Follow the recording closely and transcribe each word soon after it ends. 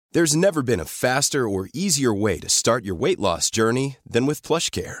There's never been a faster or easier way to start your weight loss journey than with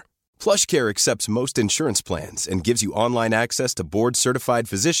PlushCare. PlushCare accepts most insurance plans and gives you online access to board-certified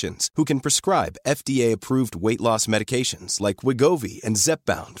physicians who can prescribe FDA-approved weight loss medications like Wegovy and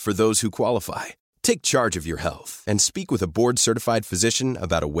Zepbound for those who qualify. Take charge of your health and speak with a board-certified physician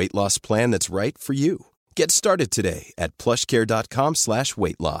about a weight loss plan that's right for you. Get started today at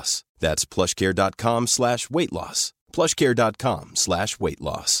plushcare.com/weightloss. That's plushcare.com/weightloss.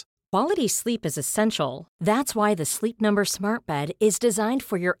 plushcare.com/weightloss. Quality sleep is essential. That's why the Sleep Number Smart Bed is designed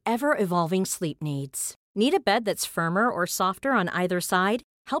for your ever-evolving sleep needs. Need a bed that's firmer or softer on either side?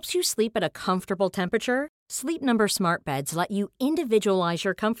 Helps you sleep at a comfortable temperature? Sleep Number Smart Beds let you individualize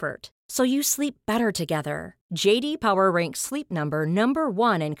your comfort, so you sleep better together. JD Power ranks Sleep Number number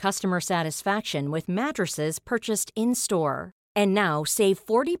 1 in customer satisfaction with mattresses purchased in-store. And now, save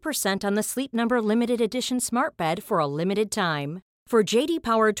 40% on the Sleep Number Limited Edition Smart Bed for a limited time. For JD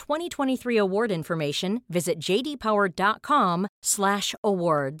Power 2023 award information, visit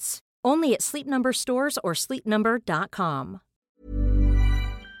jdpower.com/awards. Only at Sleep Number stores or sleepnumber.com.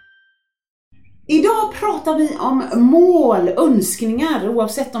 Idag pratar vi om mål, önskningar,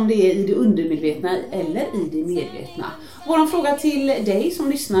 oavsett om det är i det undermedvetna eller i det medvetna. Vår fråga till dig som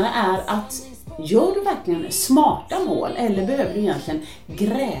lyssnare är att gör du verkligen smarta mål eller behöver du egentligen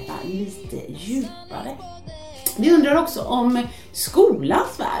gräva lite djupare? Vi undrar också om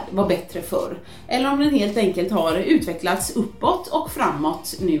skolans värld var bättre förr eller om den helt enkelt har utvecklats uppåt och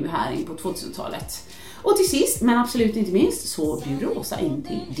framåt nu här in på 2000-talet. Och till sist, men absolut inte minst, så bjuder Åsa in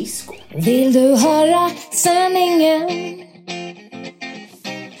till disco. Vill du höra sanningen?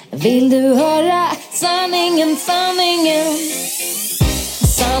 Vill du höra sanningen, sanningen?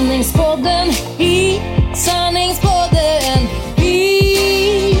 Sanningspodden i sanningspodden i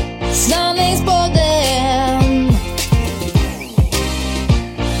sanningspodden.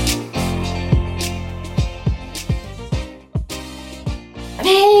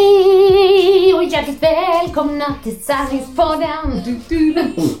 Hej och hjärtligt välkomna till sanningspodden.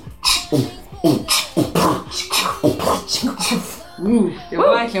 Det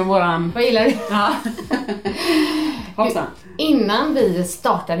var verkligen våran... Vad gillar du? Ja. Hoppsan. Innan vi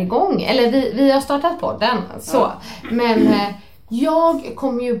startar igång, eller vi har startat podden så, ja. Men jag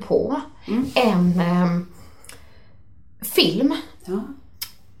kom ju på en film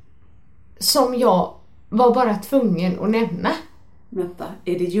som jag var bara tvungen att nämna. Vänta,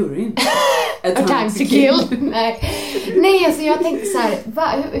 är det juryn? A Time to Kill. Nej, alltså jag tänkte så här,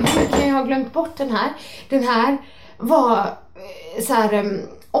 hur kan jag ha glömt bort den här? Den här var så här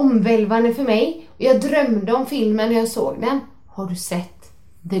omvälvande för mig. Jag drömde om filmen när jag såg den. Har du sett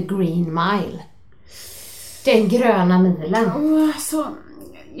The Green Mile? Den gröna milen. Alltså,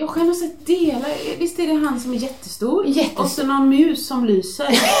 jag själv har sett delar. Visst är det han som är jättestor? Och så någon mus som lyser.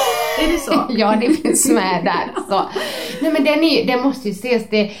 Är det så? Ja, det finns med där. Så. Nej, men den måste ju ses.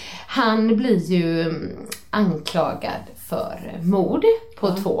 Han blir ju anklagad för mord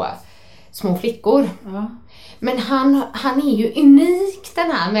på 2 små flickor. Ja. Men han är ju unik,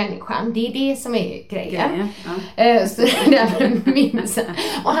 den här människan. Det är det som är grejen. Ja. Så därför minns jag.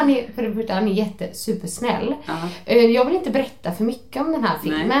 Och han är supersnäll. Jag vill inte berätta för mycket om den här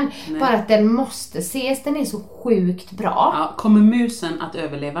filmen. Nej. Bara att den måste ses. Den är så sjukt bra. Ja, kommer musen att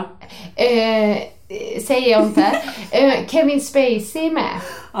överleva? Säger jag inte. Kevin Spacey är med.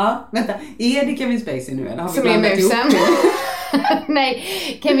 Ja, vänta. Är det Kevin Spacey nu? Eller har vi som är musen? Nej,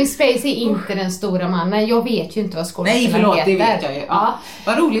 Kevin Spacey är inte den stora mannen. Jag vet ju inte vad skådespelaren heter. Nej, förlåt, det vet jag ju. Ja.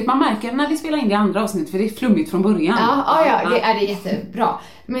 Vad roligt, man märker när vi spelar in det andra avsnitt, för det är flummigt från början. Ja, det är jättebra.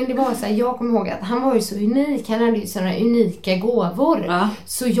 Men det var så här, jag kommer ihåg att han var ju så unik. Han hade ju sådana unika gåvor. Ja.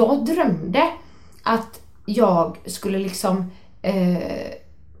 Så jag drömde att jag skulle liksom...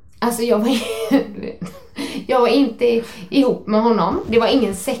 Alltså jag var inte ihop med honom. Det var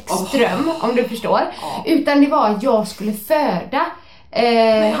ingen sexdröm, om du förstår. Utan det var att jag skulle föda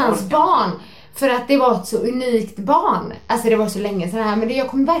hans barn. För att det var ett så unikt barn. Alltså det var så länge sedan här. Men jag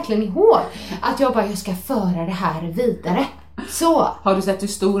kommer verkligen ihåg att jag ska föra det här vidare. Så. Har du sett hur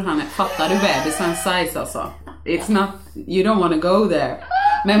stor han är? Fattar du bebisens size alltså? It's not, you don't want to go there.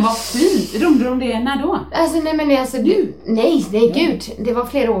 Men vad fint, drömde du om det när då? Alltså nej gud, det var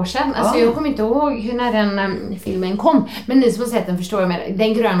flera år sedan. Alltså jag kommer inte ihåg hur när den filmen kom. Men ni som har sett den förstår jag med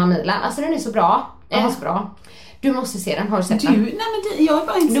den gröna milen. Alltså den är så bra, Du måste se den, har du sett den? Jag är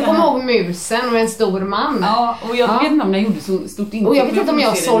bara inte. Du kommer ihåg musen och en stor man. Ja, och jag vet inte om den gjorde så stort intryck. Och jag vet inte om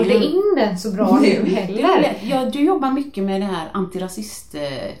jag sålde in den så bra nu heller. Ja, du jobbar mycket med det här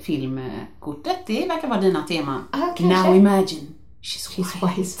antirasistfilmkortet. Det verkar vara dina teman. Now imagine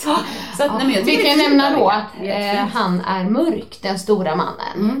She's white. Så att, nej, men vi kan nämna då att han är mörk, den stora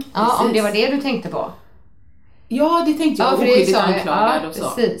mannen. Om det var det du tänkte på. Ja, det tänkte jag. Oskyldigt anklagad och så.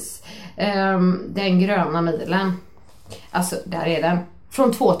 Precis. Den gröna milen. Alltså, där är den.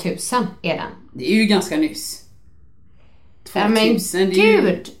 Från 2000 är den. Det är ju ganska nyss. 2000, men det är gud.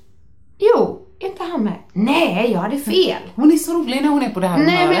 ju... Jo, är inte han med? Nej, jag hade fel. Hon är så rolig när hon är på det här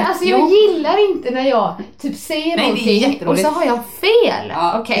Nej, men alltså jag gillar inte när jag typ säger någonting och så har jag fel.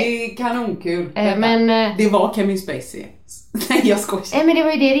 Ja, okay. Det är kanonkul. Men det var Kevin Spacey. Nej, jag skojar. Nej, men det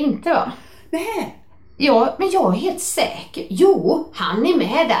var ju det inte var. Nej. Ja, men jag är helt säker. Jo, han är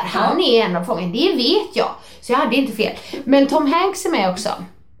med där. Han är en av fången. Det vet jag. Så jag hade inte fel. Men Tom Hanks är med också.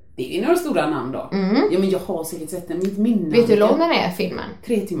 Det är några stora namn då. Ja, men jag har säkert sett den. Mitt minne. Vet du hur lång den är, filmen?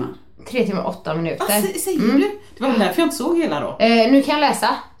 3 timmar. 3 timmar 8 minuter. Säger du? Det var därför jag inte såg hela då. Nu kan jag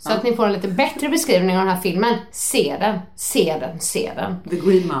läsa. Så att ni får en lite bättre beskrivning av den här filmen. Se den. The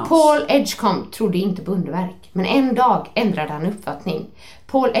Green Mouse. Paul Edgecombe trodde inte på underverk. Men en dag ändrade han uppfattning.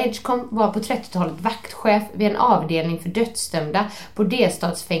 Paul Edgecombe var på 30-talet vaktchef vid en avdelning för dödsdömda på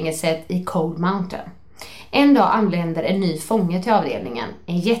delstatsfängelset i Cold Mountain. En dag anländer en ny fånge till avdelningen.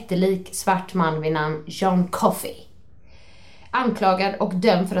 En jättelik svart man vid namn John Coffey. Anklagad och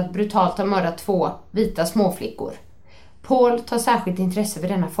dömd för att brutalt ha mördat 2 vita småflickor. Paul tar särskilt intresse för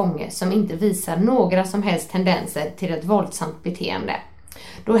denna fånge som inte visar några som helst tendenser till ett våldsamt beteende.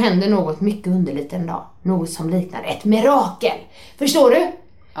 Då händer något mycket underligt en dag. Något som liknar ett mirakel. Förstår du?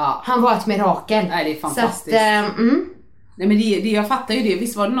 Ja. Han var ett mirakel. Nej, det är fantastiskt. Så att, Nej, men jag fattar ju det.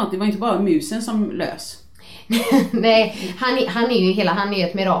 Visst var det något? Det var inte bara musen som lös. Nej, han är ju han är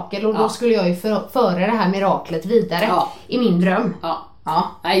ett mirakel. Och då skulle jag ju föra det här miraklet vidare i min dröm.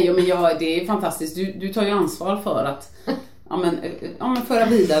 Ja. Nej, men det är fantastiskt. Du tar ju ansvar för att föra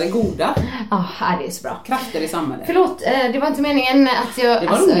vidare goda det är så bra. krafter i samhället. Förlåt, det var inte meningen att jag... Det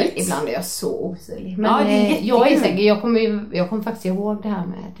var roligt. Ibland är jag så osynlig. Men jag är säker, jag kommer faktiskt ihåg det här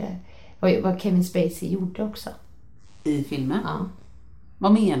med vad Kevin Spacey gjorde också. I filmen? Ja.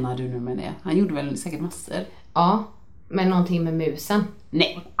 Vad menar du nu med det? Han gjorde väl säkert massor? Ja, men någonting med musen.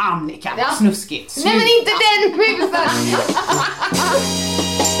 Nej, Annika, snuskigt. Nej, men inte den musen!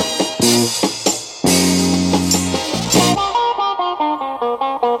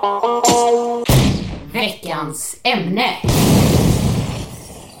 Veckans ämne.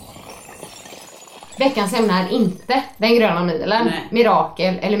 Veckans ämne är inte den gröna milen,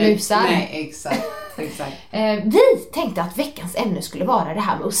 mirakel eller musar. Nej, exakt. Vi tänkte att veckans ämne skulle vara det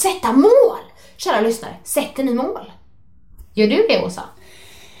här med att sätta mål. Kära lyssnare, sätter ni mål? Gör du det, Åsa?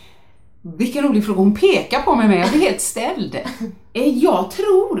 Vilken rolig fråga. Hon pekar på mig med. Jag blir helt ställd. Jag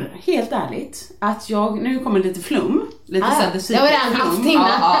tror, helt ärligt, att nu kommer lite flum. Lite det var redan haft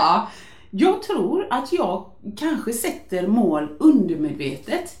innan. Jag tror att jag kanske sätter mål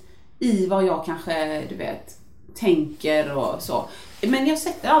undermedvetet i vad jag kanske, tänker och så. Men jag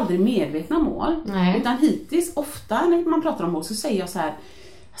sätter aldrig medvetna mål. Nej. Utan hittills, ofta när man pratar om mål så säger jag så här: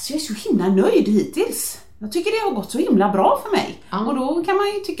 alltså jag är så himla nöjd hittills. Jag tycker det har gått så himla bra för mig. Och då kan man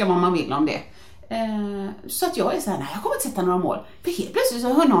ju tycka vad man vill om det. Så att jag är så här: nej, jag kommer inte sätta några mål. För helt plötsligt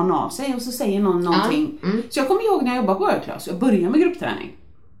så hör någon av sig och så säger någon någonting. Så jag kommer ihåg när jag jobbade på Överklass. Jag började med gruppträning.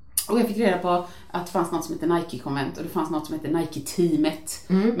 Och jag fick reda på att det fanns något som heter Nike-konvent. Och det fanns något som heter Nike-teamet.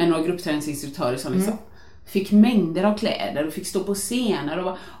 Med några gruppträningsinstruktörer som liksom fick mängder av kläder och fick stå på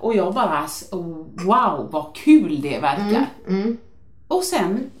scener. Och jag bara, wow, vad kul det verkar. Och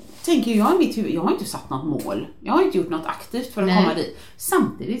sen tänker jag i mitt huvud, jag har inte satt något mål. Jag har inte gjort något aktivt för att komma dit.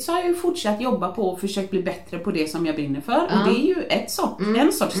 Samtidigt så har jag ju fortsatt jobba på och försökt bli bättre på det som jag brinner för. Och det är ju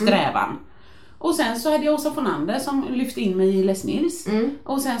en sorts strävan. Och sen så hade jag Åsa von Ander som lyfte in mig i Les Mills.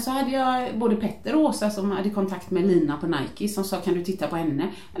 Och sen så hade jag både Petter och Åsa som hade kontakt med Lina på Nike som sa, kan du titta på henne?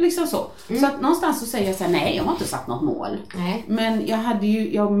 Liksom så. Så att någonstans så säger jag så här: nej, jag har inte satt något mål. Men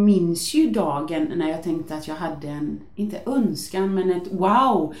jag minns ju dagen när jag tänkte att jag hade en, inte önskan, men ett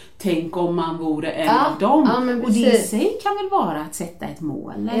wow, tänk om man vore en av dem. Och det i sig kan väl vara att sätta ett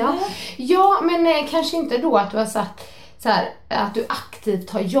mål, eller? Ja, men kanske inte då att du har satt så här, att du aktivt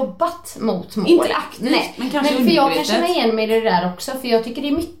har jobbat mot mål. Inte aktivt, men kanske för jag kan känna igen mig i det där också. För jag tycker det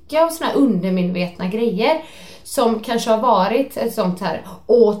är mycket av såna här undermedvetna grejer som kanske har varit ett sånt här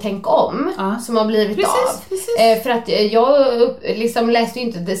tänk om som har blivit precis. För att jag liksom läste ju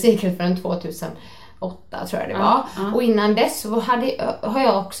inte The Secret förrän 2008 tror jag det var. Och innan dess så har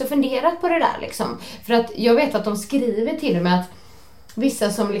jag också funderat på det där liksom. För att jag vet att de skriver till och med att vissa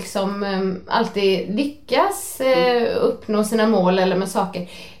som liksom alltid lyckas uppnå sina mål eller med saker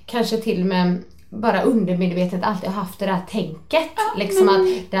kanske till och med bara undermedvetet alltid har haft det där tänket. Liksom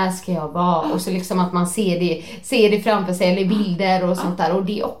att där ska jag vara. Och så liksom att man ser det framför sig eller bilder och sånt där. Och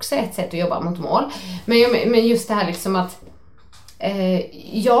det är också ett sätt att jobba mot mål. Men just det här liksom att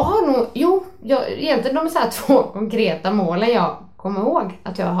jag har nog, egentligen de är så här 2 konkreta målen jag kommer ihåg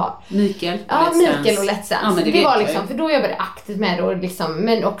att jag har. Mykel och Let's Dance. Det var liksom, för då jobbade jag aktivt med det och liksom,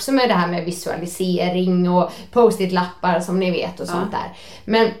 men också med det här med visualisering och post-it-lappar som ni vet och sånt där.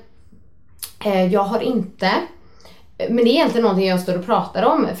 Men jag har inte, men det är egentligen någonting jag står och pratar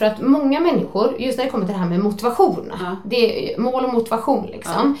om, för att många människor, just när det kommer till det här med motivation, det är mål och motivation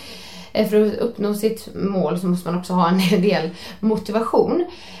liksom. För att uppnå sitt mål så måste man också ha en del motivation.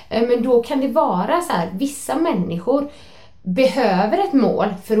 Men då kan det vara så här, vissa människor behöver ett mål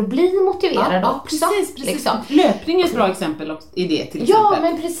för att bli motiverade också. Precis. Liksom. Löpning är ett bra exempel i det till exempel. Ja,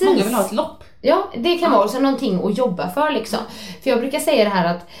 men precis. Många vill ha ett lopp. Ja, det kan vara så någonting att jobba för liksom. För jag brukar säga det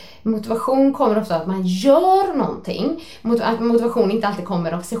här att motivation kommer ofta att man gör någonting. Att motivation inte alltid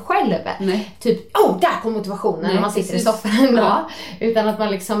kommer av sig själv. Nej. Typ, där kom motivation när man sitter i soffan en dag. Utan att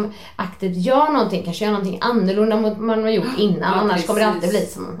man liksom aktivt gör någonting. Kanske gör någonting annorlunda mot vad man har gjort innan. Annars kommer det alltid bli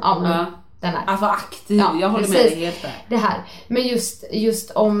som den här. Att vara aktiv, jag håller med dig helt där. Det här. Men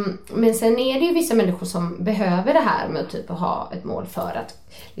just om, men sen är det ju vissa människor som behöver det här med typ att ha ett mål för att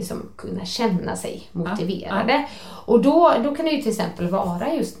liksom kunna känna sig motiverade. Och då kan det ju till exempel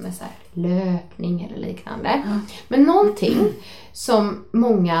vara just med så här löpning eller liknande. Men någonting som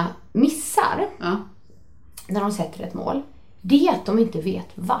många missar när de sätter ett mål, det är att de inte vet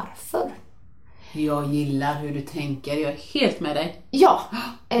varför. Jag gillar hur du tänker, jag är helt med dig. Ja,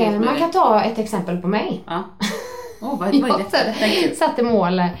 man kan ta ett exempel på mig. Vad är det? Satte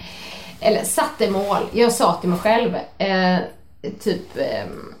mål. Jag sa till mig själv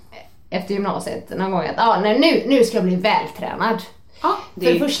efter gymnasiet någon gång att nu ska jag bli vältränad.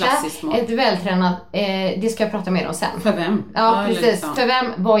 Det är för ett klassiskt mål. Ett vältränad, det ska jag prata mer om sen. För vem? Ja, precis. Liksom. För vem?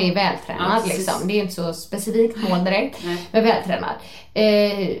 Vad är vältränad liksom? Det är inte så specifikt mål direkt. Men vältränad.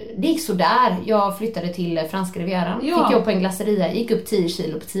 Det gick så där. Jag flyttade till franska rivieran. Fick jobb på en glasseria. Gick upp 10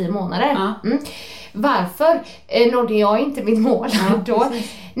 kilo på 10 månader. Varför nådde jag inte mitt mål då?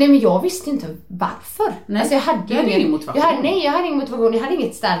 Nej, men jag visste inte varför. Alltså jag hade ingen motivation. Jag hade ingen motivation. Jag hade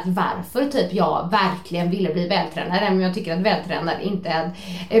inget starkt varför typ jag verkligen ville bli vältränad. Men jag tycker att vältränad inte är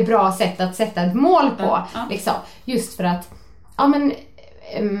ett bra sätt att sätta ett mål på. Liksom. Just för att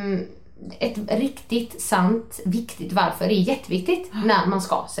ett riktigt, sant, viktigt varför är jätteviktigt när man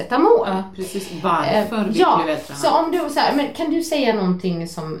ska sätta mål. Ja, precis. Varför vill du vältränad? Så om du så här, men kan du säga någonting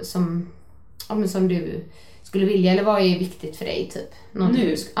som du skulle vilja, eller vad är viktigt för dig typ?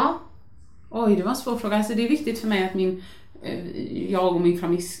 Nu? Oj, det var en svår fråga. Alltså, det är viktigt för mig att jag och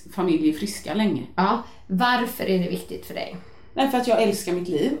min familj är friska länge. Varför är det viktigt för dig? Nej, för att jag älskar mitt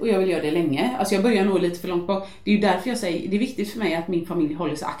liv och jag vill göra det länge. Alltså jag börjar nog lite för långt bak. Det är ju därför jag säger, det är viktigt för mig att min familj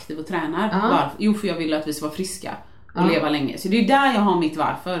håller sig aktiv och tränar. Varför? Jo, för jag vill att vi ska vara friska och leva länge. Så det är där jag har mitt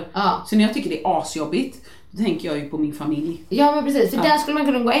varför. Så när jag tycker det är asjobbigt, då tänker jag ju på min familj. Ja, men precis. För där skulle man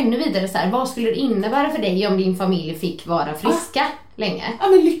kunna gå ännu vidare så här. Vad skulle det innebära för dig om din familj fick vara friska länge? Ja,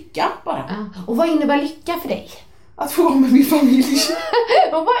 men lycka bara. Och vad innebär lycka för dig? Att få vara med min familj.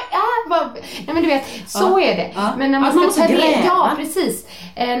 Nej, men du vet, så är det. Men när man ska ta det, precis.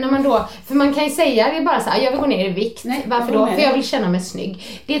 När man då, för man kan ju säga det är bara så här, jag vill gå ner i vikt. Nej, varför då? För jag vill känna mig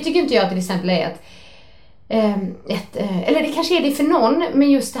snygg. Det tycker inte jag till exempel är att eller det kanske är det för någon,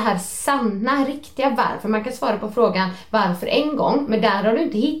 men just det här sanna, riktiga varför. Man kan svara på frågan varför en gång, men där har du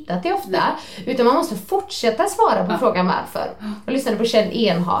inte hittat det ofta. Utan man måste fortsätta svara på frågan varför. Jag lyssnade på Kjell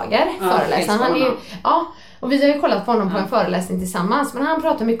Enhager, föreläsaren. Han är ju, och vi har ju kollat på honom på en föreläsning tillsammans. Men han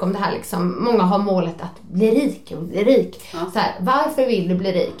pratar mycket om det här liksom, många har målet att bli rik och bli rik. Så här, varför vill du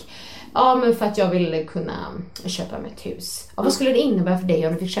bli rik? Ja, men för att jag vill kunna köpa mig ett hus. Vad skulle det innebära för dig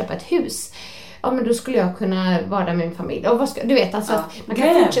om du fick köpa ett hus? Ja, men då skulle jag kunna vara där med min familj. Och du vet, alltså att man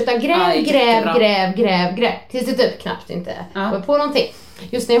kan fortsätta gräv tills det typ knappt inte går på någonting.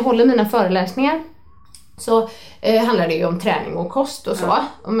 Just när jag håller mina föreläsningar så handlar det ju om träning och kost och så.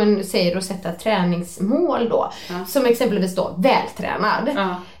 Om man säger att sätta träningsmål då. Som exempelvis då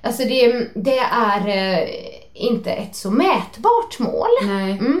vältränad. Alltså det är inte ett så mätbart mål.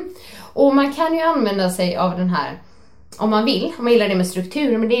 Nej. Och man kan ju använda sig av den här, om man gillar det med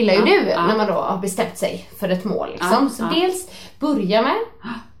struktur, men det gillar ju du när man då har bestämt sig för ett mål liksom. Så dels börja med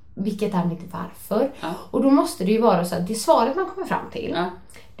vilket är mitt varför. Och då måste det ju vara så att det svaret man kommer fram till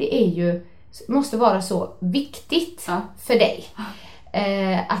det är ju, måste vara så viktigt för dig.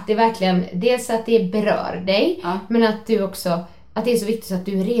 Att det verkligen, dels att det berör dig, men att du också, att det är så viktigt att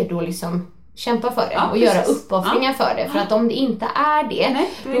du är redo liksom kämpa för det och göra uppoffringar för det. För att om det inte är det,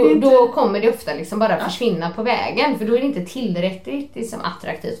 Nej, då kommer det ofta liksom bara försvinna på vägen. För då är det inte tillräckligt liksom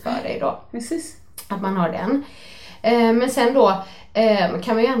attraktivt för dig då. Precis. Att man har den. Men sen då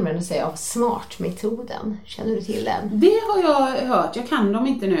kan man ju använda sig av SMART-metoden. Känner du till den? Det har jag hört. Jag kan dem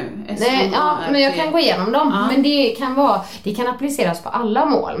inte nu. Nej, men jag kan gå igenom dem. Men det kan appliceras på alla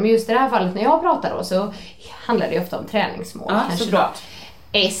mål. Men just i det här fallet när jag pratar då så handlar det ofta om träningsmål. Kanske då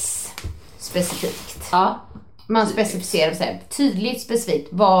S specifikt. Ja. Man specificerar sig tydligt specifikt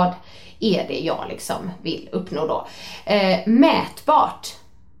vad är det jag liksom vill uppnå då. Mätbart.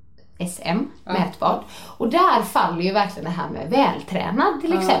 SM, mätbart. Och där faller ju verkligen det här med vältränad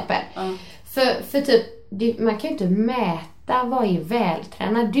till exempel. För typ, man kan ju inte mäta vad är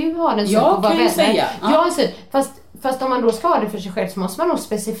vältränad. Du har en syn på vad vältränad. Jag har en syn, fast om man då ska ha det för sig själv så måste man nog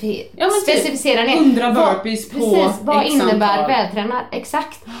specificera ner. 100 burpees på precis, vad innebär vältränad?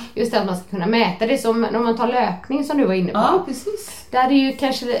 Exakt. Just att man ska kunna mäta det. Som om man tar löpning som du var inne på. Ja, precis. Där är ju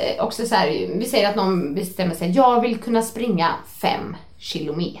kanske också så här, vi säger att någon bestämmer sig, jag vill kunna springa 5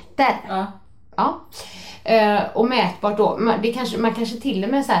 kilometer. Ja. Och mätbart då, man kanske till och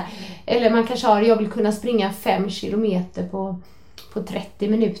med så här, eller man kanske har, jag vill kunna springa 5 kilometer på 30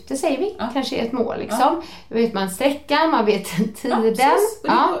 minuter säger vi, kanske är ett mål liksom. Då vet man sträckan, man vet tiden. Det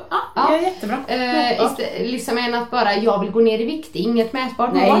är jättebra. Liksom än att bara, jag vill gå ner i vikt, inget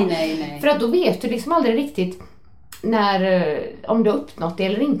mätbart mål. Nej. För att då vet du liksom aldrig riktigt om du har uppnått det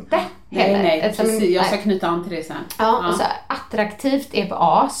eller inte. Nej, precis. Jag ska knyta an till det sen. Alltså, attraktivt är på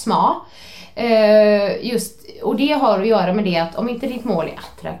A, SMA. Och det har att göra med det att om inte ditt mål är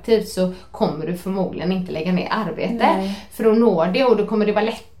attraktivt så kommer du förmodligen inte lägga ner arbete för att nå det, och då kommer det vara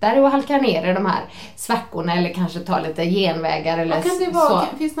lättare att halka ner i de här svackorna eller kanske ta lite genvägar eller så.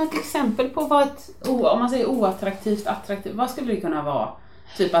 Finns det något exempel på vad om man säger oattraktivt, attraktivt, vad skulle det kunna vara?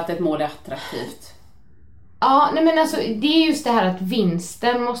 Typ att ett mål är attraktivt. Ja, nej men alltså det är just det här att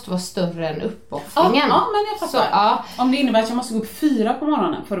vinsten måste vara större än uppoffringen. Ja, men jag fattar. Om det innebär att jag måste gå upp 4 på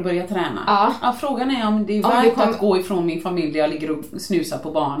morgonen för att börja träna. Ja, frågan är om det är värt att gå ifrån min familj där jag ligger och snusar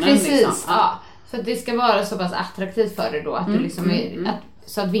på barnen. Precis, liksom. För att det ska vara så pass attraktivt för dig då att du liksom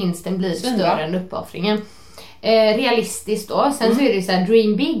så att vinsten blir större än uppoffringen. Realistiskt då. Sen så är det ju så här,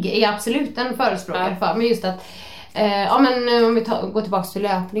 dream big är absolut en förespråkare för. Men just att, men om vi går tillbaka till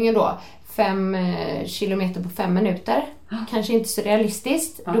löpningen då. 5 kilometer på 5 minuter. Kanske inte så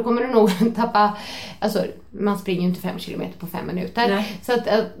realistiskt. Då kommer du nog tappa, alltså man springer ju inte 5 kilometer på 5 minuter. Nej. Så att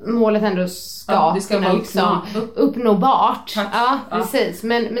målet ändå ska vara liksom uppnåbart. Precis.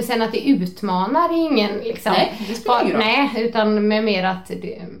 Men sen att det utmanar ingen liksom. Nej, det spelar ingen roll. Nej, utan med mer att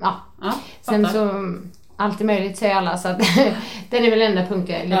det, sen så allt är möjligt säger alla, så att den är väl enda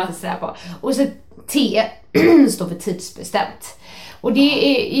punkten jag är lite sådär på. Och så T står för tidsbestämt. Och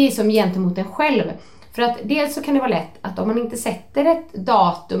det är som gentemot en själv. För att dels så kan det vara lätt att om man inte sätter ett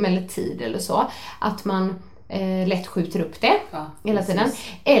datum eller tid eller så, att man lätt skjuter upp det hela tiden.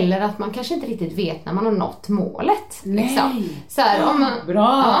 Eller att man kanske inte riktigt vet när man har nått målet. Nej. Liksom. Så här, om man,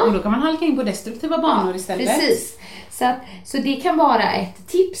 bra, och då kan man halka in på destruktiva banor istället. Precis. Så det kan vara ett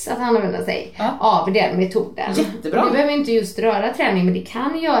tips att använda sig av den metoden. Jättebra. Du behöver inte just röra träning, men det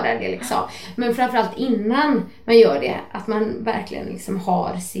kan göra det liksom. Men framförallt innan man gör det, att man verkligen liksom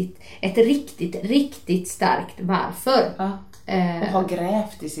har ett riktigt starkt varför. Och har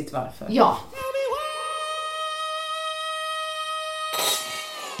grävt i sitt varför. Ja.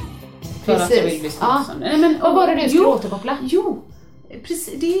 För att jag vill bli men vad var det du skulle återkoppla? Jo,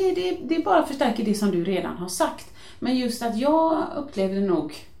 precis, det bara förstärker det som du redan har sagt. Men just att jag upplevde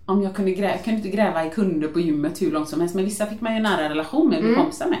nog, om jag kunde inte gräva i kunder på gymmet hur långt som helst, men vissa fick man ju en nära relation med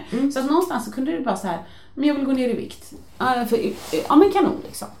kompisar med. Så att någonstans så kunde det bara så här, men jag vill gå ner i vikt. Men kanon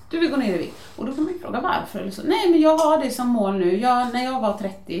liksom. Du vill gå ner i vikt. Och då kan man ju fråga varför eller så. Nej, men jag har det som mål nu. När jag var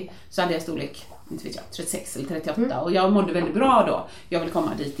 30 så hade jag storlek, inte vet jag, 36 eller 38 och jag mådde väldigt bra då. Jag vill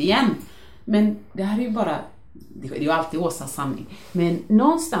komma dit igen. Men det här är ju bara, det är ju alltid Åsas sanning. Men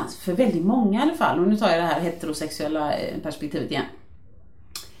någonstans, för väldigt många i alla fall, och nu tar jag det här heterosexuella perspektivet igen.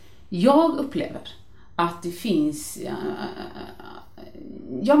 Jag upplever att det finns,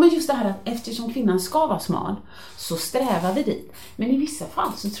 men just det här att eftersom kvinnan ska vara smal så strävar vi dit. Men i vissa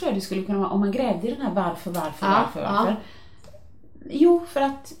fall så tror jag det skulle kunna vara, om man grävde i den här varför. Jo, för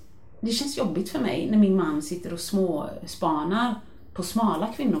att det känns jobbigt för mig när min man sitter och småspanar på smala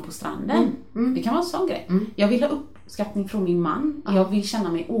kvinnor på stranden. Det kan vara en sån grej. Jag vill ha uppskattning från min man. Jag vill känna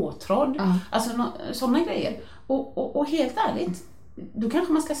mig åtrådd. Alltså sådana grejer. Och helt ärligt, då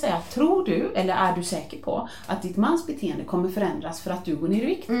kanske man ska säga, tror du eller är du säker på att ditt mans beteende kommer förändras för att du går ner i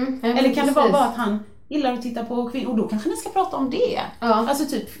vikt? Eller kan det vara bara att han gillar att titta på kvinnor och då kanske ni ska prata om det. Ja. Alltså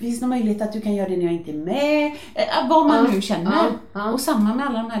typ, finns det någon möjlighet att du kan göra det när jag inte är med? Vad man nu känner. Och samma med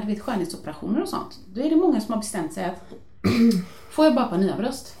alla de här skönhetsoperationer och sånt. Då är det många som har bestämt sig att får jag bara på nya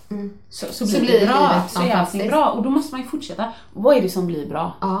bröst så blir det bra, så är allting bra. Och då måste man ju fortsätta. Vad är det som blir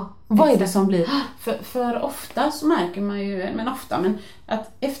bra? Vad är det som blir? För ofta så märker man ju, men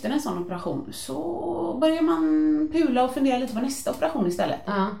att efter en sån operation så börjar man pula och fundera lite på nästa operation istället.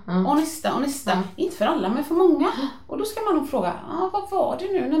 Och nästa. Inte för alla, men för många. Och då ska man nog fråga, vad var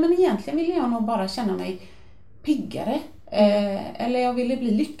det nu? Nej, men egentligen ville jag nog bara känna mig piggare. Eller jag ville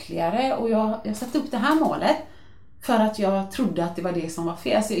bli lyckligare och jag satte upp det här målet. För att jag trodde att det var det som var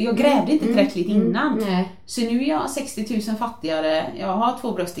fel. Alltså jag grävde inte tillräckligt innan. Så nu är jag 60 000 fattigare. Jag har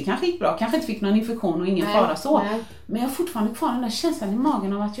 2 bröst, det kanske gick bra. Kanske inte fick någon infektion och ingen fara så. Men jag har fortfarande kvar den där känslan i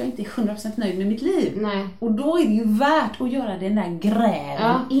magen av att jag inte är 100% nöjd med mitt liv. Och då är det ju värt att göra den där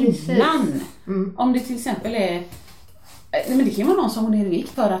gräven innan. Om det till exempel är... men det kan ju vara någon som går ner i vikt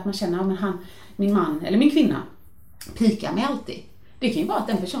för att man känner att min man eller min kvinna pikar mig alltid. Det kan ju vara att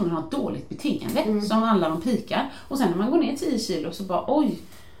den personen har ett dåligt beteende som handlar om pikar. Och sen när man går ner 10 kilo så bara, oj,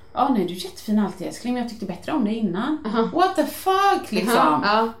 nej du är jättefin alltid älskling, men jag tyckte bättre om det innan. What the fuck liksom.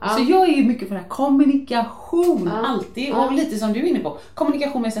 Så jag är ju mycket för det här kommunikation alltid. Och lite som du är inne på,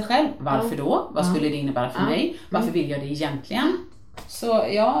 kommunikation med sig själv. Varför då? Vad skulle det innebära för mig? Varför vill jag det egentligen? Så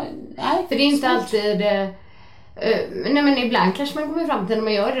nej. För det är inte alltid... nej men ibland kanske man kommer fram till när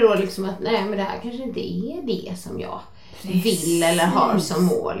man gör det då liksom att nej men det här kanske inte är det som jag vill eller har som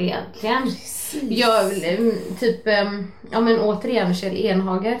mål egentligen. Jag typ men återigen Kjell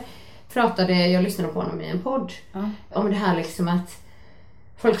Enhager jag lyssnade på honom i en podd om det här liksom att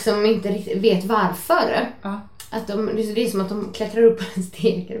folk som inte riktigt vet varför att det är som att de klättrar upp på en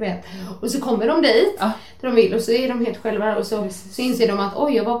steg, du vet. Och så kommer de dit där de vill och så är de helt själva och så inser de att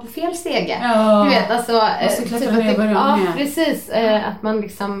oj, jag var på fel stege. Du vet, alltså och så klättrar typ ner precis. Att man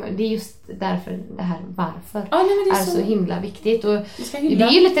liksom, det är just därför det här varför det är så himla viktigt. Och det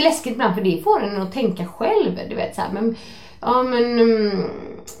är ju lite läskigt ibland för det får en att tänka själv, du vet så här, men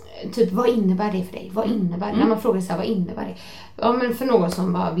typ, vad innebär det för dig? Vad innebär det? När man frågar sig, vad innebär det? Ja, men för någon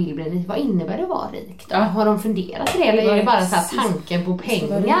som bara vill bli rik, vad innebär det att vara rik? Har de funderat på det? Eller är det bara så här tanken på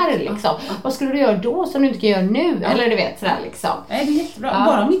pengar liksom? Vad skulle du göra då som du inte kan göra nu? Eller du vet sådär liksom. Nej, det är jättebra.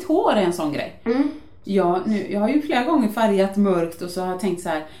 Bara mitt hår är en sån grej. Jag har ju flera gånger färgat mörkt och så har jag tänkt så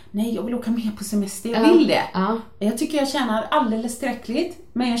här: nej, jag vill åka med på semester, jag vill det. Jag tycker jag tjänar alldeles tillräckligt,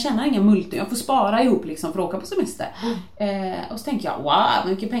 men jag tjänar inga multi. Jag får spara ihop liksom för att åka på semester. Och så tänker jag,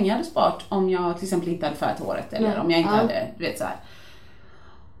 wow, mycket pengar jag hade sparat om jag till exempel inte hade färgat håret eller om jag inte hade, du vet så här.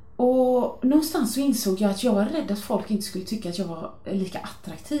 Och någonstans så insåg jag att jag var rädd att folk inte skulle tycka att jag var lika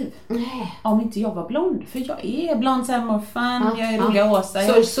attraktiv. Om inte jag var blond. För jag är blond, så här morfan, jag är roliga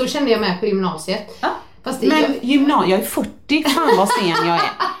åsar. Så kände jag med på gymnasiet. Fast jag är 40, fan vad sen jag är.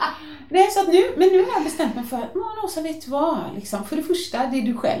 Nej, så att nu har jag bestämt mig för att Åsa, vet du vad? Liksom, för det första, det är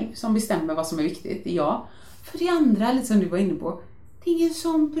du själv som bestämmer vad som är viktigt, det är jag. För det andra, lite som du var inne på, det är ingen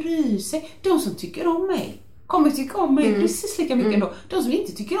som bryr sig. De som tycker om mig kommer tycka om mig precis lika mycket ändå. De som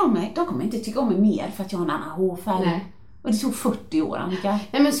inte tycker om mig, de kommer inte tycka om mig mer för att jag har en annan hårfärg. Nej. Och det tog 40 år, Annika.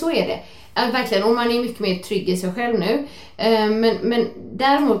 Nej, men så är det. Verkligen, och man är mycket mer trygg i sig själv nu. Men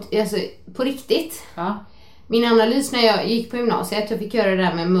däremot, alltså, på riktigt. Min analys när jag gick på gymnasiet, jag fick göra det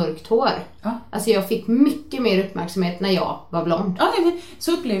där med mörkt hår. Alltså jag fick mycket mer uppmärksamhet när jag var blond.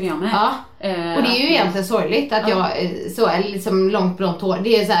 Så upplever jag med. Och det är ju egentligen sorgligt att jag så är liksom långt blont hår.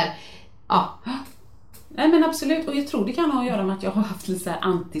 Det är så här, Nej, men absolut, och jag tror det kan ha att göra med att jag har haft lite så här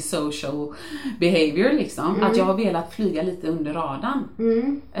antisocial behavior liksom, att jag har velat flyga lite under radarn.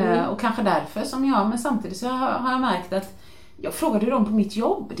 Och kanske därför som men samtidigt så har jag märkt att jag frågade dem på mitt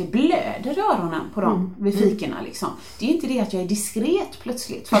jobb, det blöder i öronen på dem vid fikerna liksom. Det är inte det att jag är diskret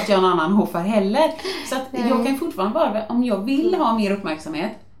plötsligt för att jag har en annan hårfärg heller. Så att jag kan fortfarande vara, om jag vill ha mer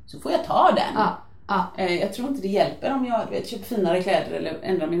uppmärksamhet så får jag ta den. Jag tror inte det hjälper om jag köper finare kläder eller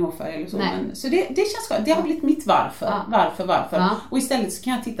ändrar min hårfärg eller så. Men, så det känns skönt. Det har blivit mitt varför. Varför. Och istället så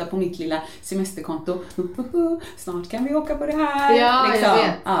kan jag titta på mitt lilla semesterkonto. Snart kan vi åka på det här. Liksom. Jag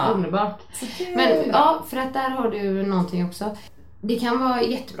vet. Underbart. Men för att där har du någonting också. Det kan vara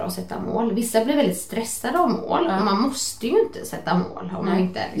jättebra att sätta mål. Vissa blir väldigt stressade av mål. Och man måste ju inte sätta mål om man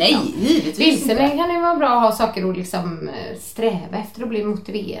inte liksom. Nej, givetvis inte. Vilsen kan det vara bra att ha saker att liksom sträva efter och bli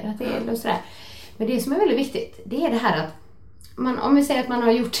motiverad till och sådär. Men det som är väldigt viktigt, det är det här att om vi säger att man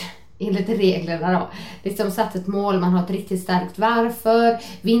har gjort enligt reglerna då, liksom satt ett mål, man har ett riktigt starkt varför,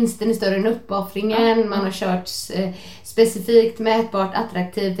 vinsten är större än uppoffringen, man har kört specifikt, mätbart,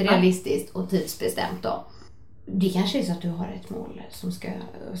 attraktivt, realistiskt och tidsbestämt då. det kanske är så att du har ett mål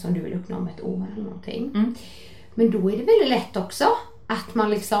som du vill uppnå om ett år eller någonting. Men då är det väldigt lätt också att man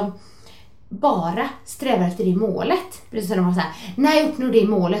liksom bara strävar efter det målet. Precis som man säger, när jag uppnår det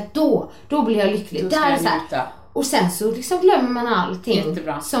målet, då blir jag lycklig. Där så här. Och sen så liksom glömmer man allting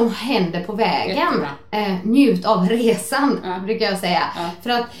som händer på vägen. Njut av resan, brukar jag säga. För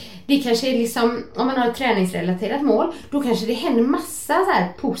att det kanske är liksom, om man har ett träningsrelaterat mål, då kanske det händer massa så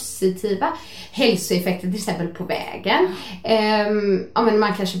här positiva hälsoeffekter till exempel på vägen. Men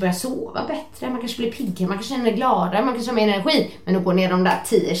man kanske börjar sova bättre, man kanske blir piggare, man kanske känner gladare, man kanske har mer energi. Men att gå ner de där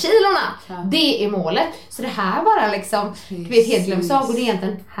 10 kilorna, det är målet. Så det här bara liksom, du vet, helt glöms av. Och det är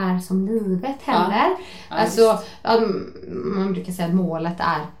egentligen här som livet heller. Alltså, man brukar säga att målet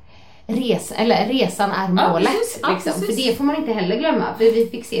är resan är målet. Liksom. För det får man inte heller glömma. För vi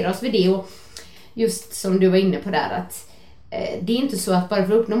fixerar oss vid det. Och just som du var inne på där, att det är inte så att bara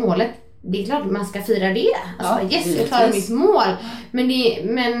för att uppnå målet, det är klart att man ska fira det. Alltså, yes, jag klarar mitt mål. Men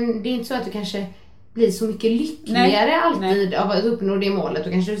det är inte så att du kanske blir så mycket lyckligare alltid av att uppnå det målet.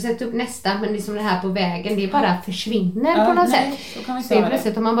 Och kanske du sätter upp nästa, men det är som det här på vägen, det bara försvinner på något sätt. Så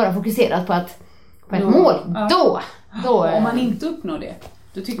plötsligt har man bara fokuserat på ett mål. Då om man inte uppnår det,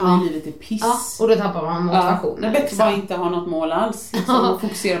 då tycker man livet är piss. Och då tappar man motivationen. Det är bättre att inte ha något mål alls. Liksom, och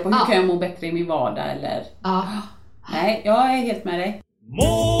fokusera på hur kan jag må bättre i min vardag. Eller... Nej, jag är helt med dig.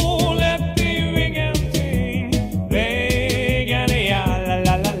 Målet är ju ingenting. Vägen är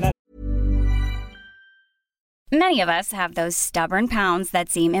Many of us have those stubborn pounds that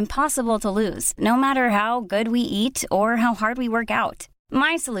seem impossible to lose, no matter how good we eat or how hard we work out.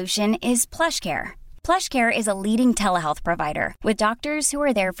 My solution is PlushCare. PlushCare is a leading telehealth provider with doctors who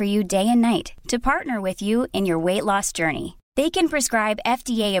are there for you day and night to partner with you in your weight loss journey. They can prescribe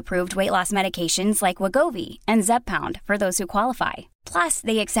FDA-approved weight loss medications like Wegovy and Zepbound for those who qualify. Plus,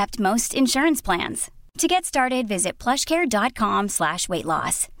 they accept most insurance plans. To get started, visit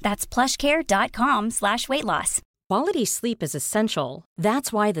plushcare.com/weightloss. That's plushcare.com/weightloss. Quality sleep is essential.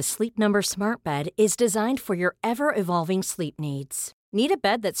 That's why the Sleep Number Smart Bed is designed for your ever-evolving sleep needs. Need a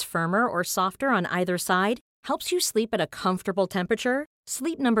bed that's firmer or softer on either side? Helps you sleep at a comfortable temperature?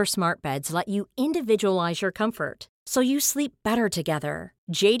 Sleep Number Smart Beds let you individualize your comfort, so you sleep better together.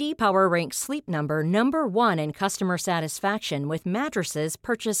 JD Power ranks Sleep Number #1 in customer satisfaction with mattresses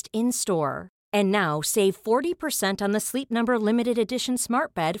purchased in-store. And now, save 40% on the Sleep Number Limited Edition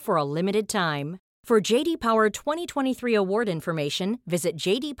Smart Bed for a limited time. For JD Power 2023 award information, visit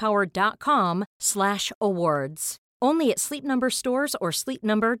jdpower.com/awards. Only at Sleep Number stores or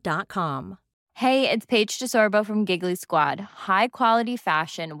sleepnumber.com. Hey, it's Paige DeSorbo from Giggly Squad. High quality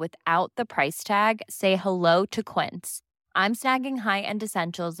fashion without the price tag. Say hello to Quince. I'm snagging high-end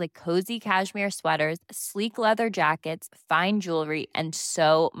essentials like cozy cashmere sweaters, sleek leather jackets, fine jewelry, and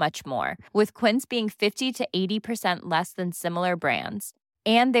so much more. With Quince being 50 to 80% less than similar brands.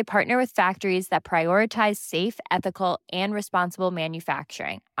 And they partner with factories that prioritize safe, ethical, and responsible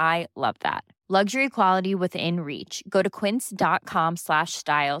manufacturing. I love that. Luxury quality within reach. Go to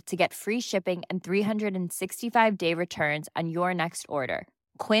quince.com/style to get free shipping and 365-day returns on your next order.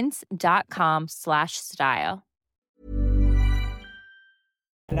 Quince.com/style.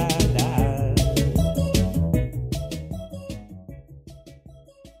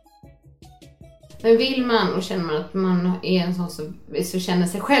 Men vill man och känner man att man är en sån så känner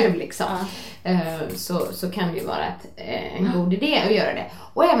sig själv liksom, så kan det ju vara en god idé att göra det.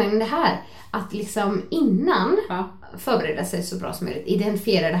 Och även det här att liksom innan förbereda sig så bra som möjligt,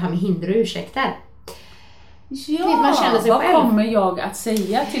 identifiera det här med hinder och ursäkter. Ja, man känner sig vad själv. kommer jag att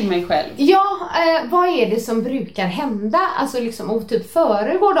säga till mig själv? Ja, vad är det som brukar hända? Alltså liksom, och typ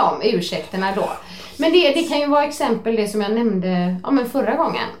föregår de ursäkterna då. Men det kan ju vara exempel det som jag nämnde förra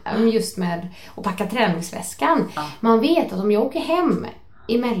gången. Just med att packa träningsväskan. Man vet att om jag åker hem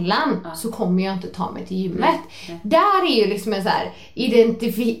emellan så kommer jag inte ta mig till gymmet. Där är ju liksom en så här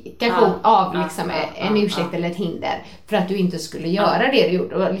identifikation av liksom en ursäkt eller ett hinder för att du inte skulle göra det du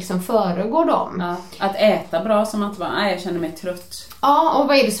gjorde och liksom föregår dem. Att äta bra som att jag känner mig trött. Ja, och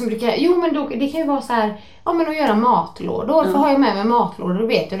vad är det som brukar... Jo, men då, det kan ju vara så här... Ja, men att göra matlådor. För har jag med mig matlådor, då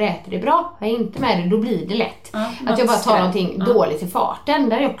vet jag att äter det bra. Har jag inte med det, då blir det lätt. Att jag bara tar någonting dåligt i farten.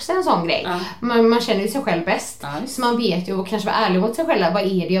 Det är också en sån grej. Man känner ju sig själv bäst. Så man vet ju, och kanske vara ärlig mot sig själv. Vad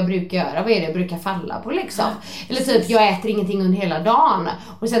är det jag brukar göra? Vad är det jag brukar falla på liksom? Eller typ, jag äter ingenting under hela dagen.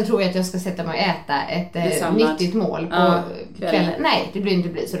 Och sen tror jag att jag ska sätta mig och äta ett nyttigt mål på kvällen. Nej, det blir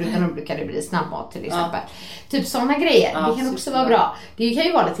inte så. Utan då brukar det bli snabbmat till exempel. Typ sådana grejer. Det kan också vara bra. Det kan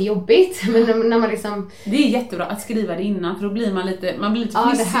ju vara lite jobbigt. Men när man liksom... Det är jättebra att skriva det innan, för då blir man blir lite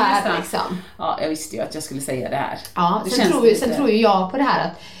fnissig det här nästan. Liksom. Ja, jag visste ju att jag skulle säga det här. Ja, sen tror ju jag på det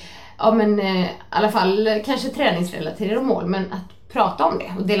här att ja men i alla fall kanske träningsrelaterade mål, men att prata om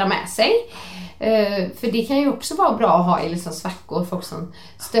det och dela med sig. För det kan ju också vara bra att ha i liksom svackor, folk som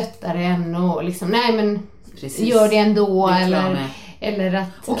stöttar en och liksom, nej men gör det ändå, eller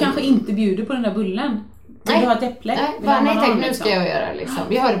att... Och kanske inte bjuder på den där bullen. Vill du ha ett äpple? Nej, tack, nu ska jag göra liksom.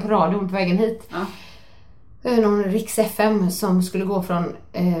 Jag hörde på radion på vägen hit. Någon Riks FM som skulle gå från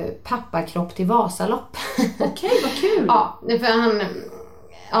pappakropp till Vasalopp. Okej, vad kul. Ja, för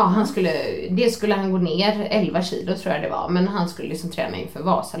han skulle han gå ner 11 kilo tror jag det var, men han skulle liksom träna inför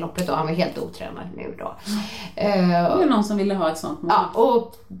Vasaloppet och han var helt otränad nu då. Det är någon som ville ha ett sånt mål. Ja,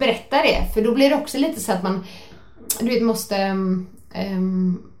 och berätta det, för då blir det också lite så att man, du vet, måste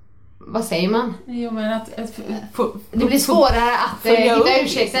vad säger man? Jo, men det blir svårare att hitta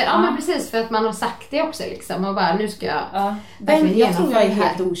ursäkter. Ja, men precis, för att man har sagt det också liksom, och bara, nu ska jag... Ja. Jag tror jag är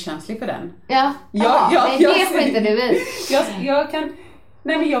helt okänslig för den. Ja, det får inte du vet.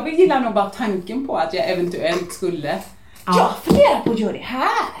 Jag gillar nog bara tanken på att jag eventuellt skulle... Jag funderar på att göra det här.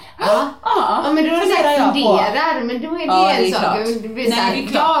 Ja, men då är det så här, funderar, men då är det en sak. Det blir så här,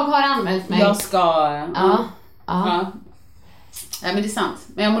 jag har anmält mig. Jag ska... Ja. Nej, men det är sant.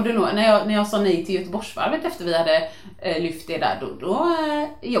 Men jag mådde nog, när jag sa nej till Göteborgsvarvet efter vi hade lyft det där, då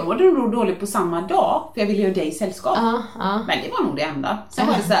jag mådde nog dåligt på samma dag, för jag ville göra dig i sällskap. Men det var nog det enda. Sen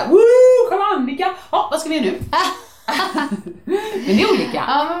var det så här, woo, kom Annika! Ja, vad ska vi göra nu? Men det är olika.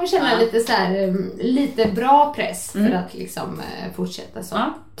 Ja, man känner lite så här, lite bra press för att liksom fortsätta så.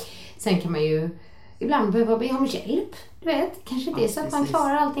 Sen kan man ju ibland behöva be om hjälp. Du vet, kanske det är så att man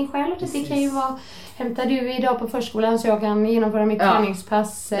klarar allting själv. Det kan ju vara, hämtar du idag på förskolan så jag kan genomföra mitt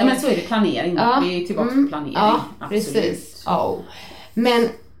träningspass. Ja, men så är det planering. Vi är tillbaka på planering. Ja, precis. Men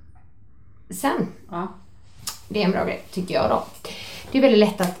sen, det är en bra grej tycker jag då. Det är väldigt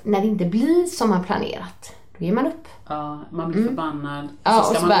lätt att när det inte blir som man planerat, då ger man upp. Ja, man blir förbannad. Så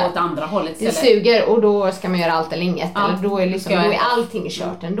ska man gå åt andra hållet istället. Det suger och då ska man göra allt eller inget. Eller då är allting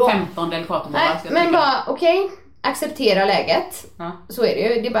kört ändå. 15 eller 14 men bara, okej. Acceptera läget. Så är det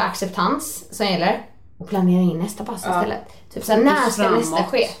ju. Det är bara acceptans som gäller. Och planera in nästa pass istället. Typ såhär, när ska nästa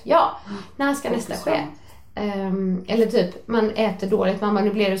ske? Ja, när ska nästa ske? Eller typ, man äter dåligt. Man bara, nu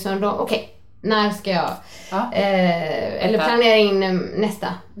blir det så då. Okej, när ska jag? Eller planera in nästa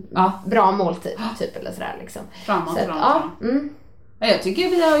bra måltid. Typ eller sådär liksom. Framåt. Jag tycker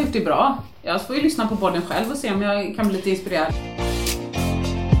vi har gjort det bra. Jag får ju lyssna på podden själv och se om jag kan bli lite inspirerad.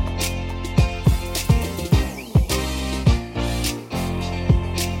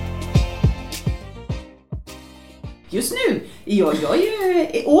 Just nu, jag är ju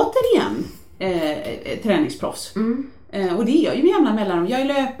återigen träningsproffs. Och det är jag ju med jämna mellanrum. Jag är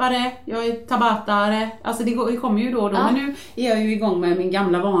löpare, jag är tabatare. Alltså det kommer ju då och då. Men nu är jag ju igång med min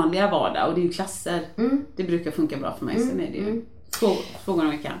gamla vanliga vardag. Och det är ju klasser. Det brukar funka bra för mig. Sen är det ju 2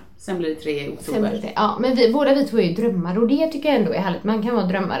 gånger i veckan. Sen blir det 3 i oktober. Ja, men båda vi två är ju drömmare. Och det tycker jag ändå är härligt. Man kan vara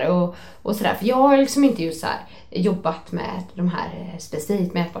drömmare och sådär. För jag har liksom inte just så här jobbat med de här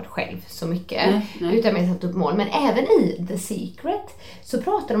specifikt mätbart själv så mycket. Utan jag har satt upp mål. Men även i The Secret så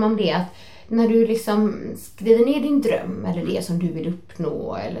pratar de om det att när du liksom skriver ner din dröm eller det som du vill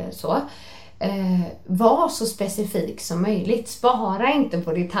uppnå eller så, var så specifik som möjligt. Spara inte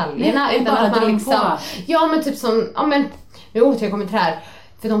på detaljerna utan att man liksom, men typ som, nu återkommer till det här,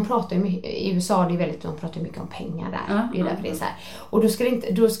 för de pratar ju mycket, i USA de pratar mycket om pengar där. Det är därför det är så här. Och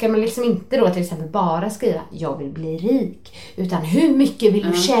då ska man liksom inte då till exempel bara skriva jag vill bli rik, utan hur mycket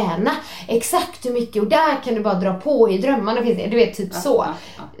vill du tjäna? Exakt hur mycket, och där kan du bara dra på i drömmarna, du vet typ så.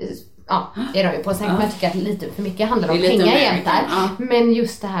 Ja, det rör ju på. Sen kan man tycka att lite för mycket handlar om pengar jämt där. Men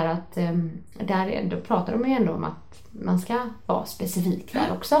just det här att då pratar de ju ändå om att man ska vara specifik där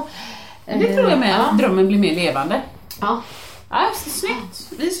också. Det tror jag med att drömmen blir mer levande. Ja, så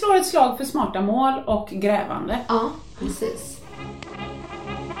snyggt. Vi slår ett slag för smarta mål och grävande. Ja, precis.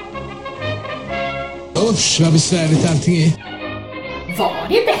 Usch, vad besvärligt allting är. Var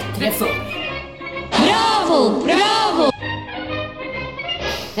det bättre förr? Bravo!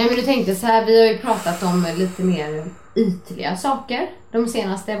 Nej, men du tänkte så här, vi har ju pratat om lite mer ytliga saker. De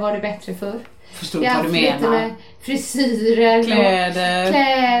senaste, var det bättre förr? Förstod vad du menar. Frisyrer,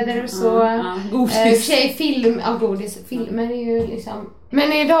 kläder och så. Godis. Godis. Filmer är ju liksom...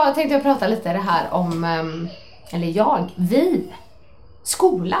 Men idag tänkte jag prata lite det här om,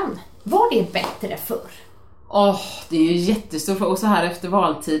 skolan. Var det bättre förr? Det är ju jättestor fråga. Och så här efter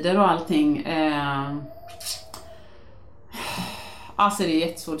valtider och allting. Alltså det är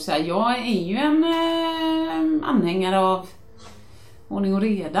jättesvårt att säga. Jag är ju en anhängare av ordning och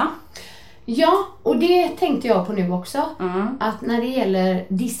reda. Ja, och det tänkte jag på nu också. Att när det gäller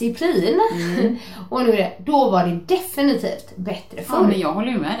disciplin, och nu då var det definitivt bättre förr. Ja, men jag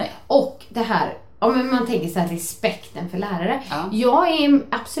håller ju med dig. Och det här, om man tänker så här, respekten för lärare. Ja. Jag är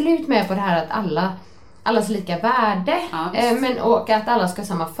absolut med på det här att allas lika värde, och att alla ska ha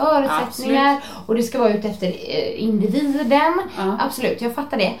samma förutsättningar. Absolut. Och det ska vara ut efter individen. Absolut, jag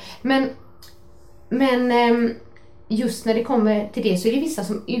fattar det. Men just när det kommer till det så är det vissa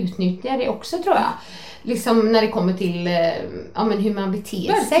som utnyttjar det också, tror jag. Liksom när det kommer till hur man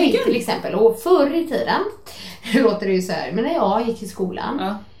beter sig till exempel. Och förr i tiden låter det ju så här, men när jag gick i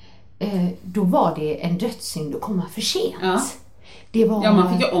skolan då var det en dödssynd att komma för sent. Det var...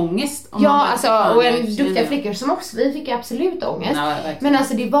 man fick ju ångest. Och en duktiga flickor som också, vi fick absolut ångest. Men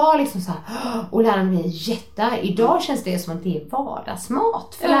alltså det var liksom så här, och lärarna blir jättar. Idag känns det som att det är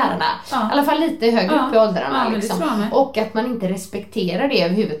vardagsmat för lärarna. I alla fall lite högre upp i åldrarna. Liksom. Och att man inte respekterar det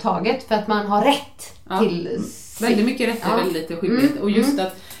överhuvudtaget för att man har rätt till... Väldigt mycket rätt är väldigt lite skyldigt. Och just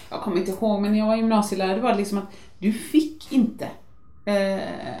att, jag kommer inte ihåg, men när jag var gymnasielärare var det liksom att du fick inte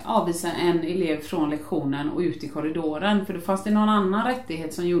avvisa en elev från lektionen och ut i korridoren, för då fanns det någon annan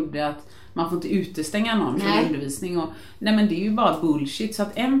rättighet som gjorde att man får inte utestänga någon från undervisning. Och, nej, men det är ju bara bullshit. Så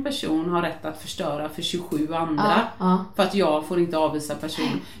att en person har rätt att förstöra för 27 andra för att jag får inte avvisa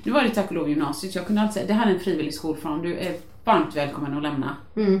person. Nu var det tack och lov gymnasiet, jag kunde alltid säga, det här är en frivillig skolform, du är varmt välkommen att lämna.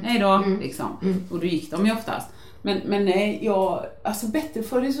 Hej då, liksom. Och då gick de ju oftast. Men nej, alltså bättre,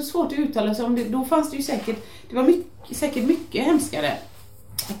 för det är så svårt att uttala sig om det. Då fanns det ju säkert mycket hemskare.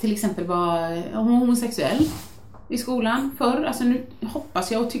 Att till exempel vara homosexuell i skolan förr. Alltså nu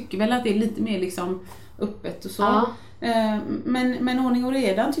hoppas jag och tycker väl att det är lite mer liksom öppet och så. Men ordning och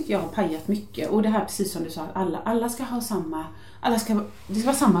redan tycker jag har pajat mycket. Och det här precis som du sa, att alla ska ha samma... det ska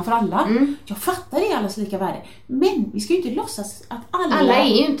vara samma för alla. Jag fattar det, allas lika värde. Men vi ska ju inte låtsas att alla är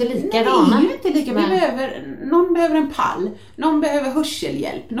ju inte likadana. Nej, är ju inte lika. Någon behöver en pall. Någon behöver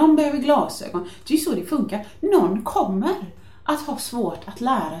hörselhjälp. Någon behöver glasögon. Det är ju så det funkar. Någon kommer att ha svårt att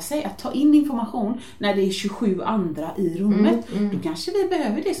lära sig att ta in information när det är 27 andra i rummet. Då kanske vi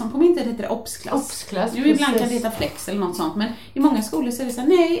behöver det som på min tid heter det obsklass. Nu ibland kan det heta flex eller något sånt. Men i många skolor så är det så här,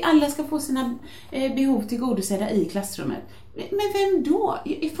 nej, alla ska få sina behov tillgodosedda i klassrummet. Men vem då?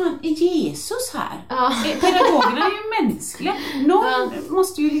 Är Jesus här? Pedagogerna är ju mänskliga.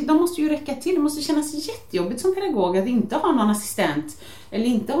 De måste ju räcka till. Det måste kännas jättejobbigt som pedagog att inte ha någon assistent eller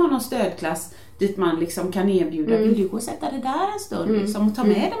inte ha någon stödklass dit man liksom kan erbjuda, vill du gå och sätta det där en stund liksom, och ta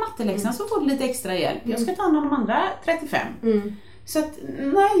med dig matteläxan så får du lite extra hjälp. Jag ska ta hand om de andra 35. Så att,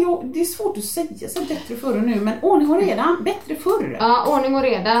 det är svårt att säga så bättre förr och nu, men ordning och reda, bättre förr. Ja, ordning och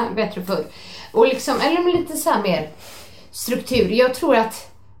reda, bättre förr. Och liksom, eller lite så här mer struktur. Jag tror att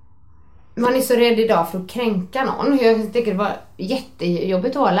man är så rädd idag för att kränka någon. Jag tycker det var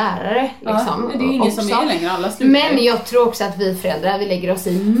jättejobbigt att vara lärare. Liksom, det är ju ingen som är längre, alla slutar. Men jag tror också att vi föräldrar, vi lägger oss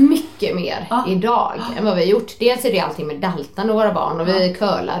i mycket mer idag än vad vi har gjort. Dels är det allting med daltan och våra barn och vi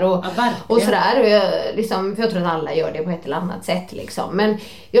curlar och sådär. Och för jag tror att alla gör det på ett eller annat sätt. Liksom. Men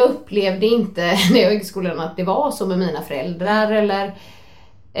jag upplevde inte när jag gick i skolan att det var så med mina föräldrar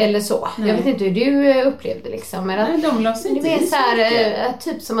eller så. Nej. Jag vet inte hur du upplevde liksom. Nej, de la sig det är så här,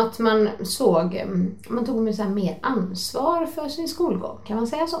 typ som att man man tog med så här mer ansvar för sin skolgång. Kan man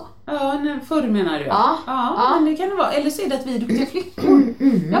säga så? Ja, förr menar du. Ja, men det kan det vara. Eller så är det att vi är duktiga flickor.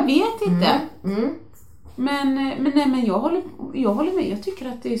 Jag vet inte. Men jag håller med. Jag tycker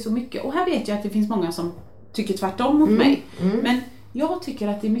att det är så mycket. Och här vet jag att det finns många som tycker tvärtom mot mig. Men jag tycker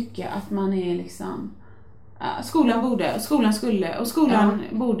att det är mycket att man är liksom... Skolan borde och skolan skulle och skolan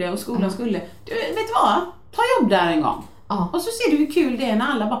borde och skolan skulle. Du, vet du vad? Ta jobb där en gång. Och så ser du hur kul det är när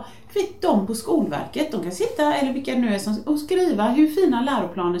alla bara, vet de på Skolverket, de kan sitta eller vilka nu är som, och skriva hur fina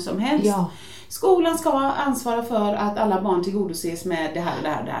läroplaner som helst. Skolan ska ansvara för att alla barn tillgodoses med det här och det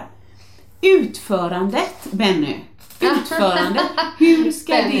här och det här. Utförandet, Benny. Utförandet. Hur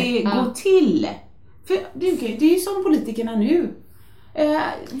ska det gå till? För det är ju som politikerna nu.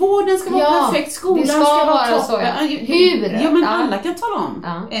 Vården ska vara perfekt, skolan ska vara toppen. Så, hur? Ja, men alla kan tala om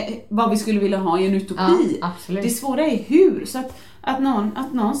vad vi skulle vilja ha i en utopi. Det svåra är hur. Så att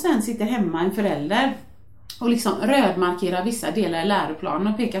någon sen sitter hemma, en förälder, och liksom rödmarkerar vissa delar i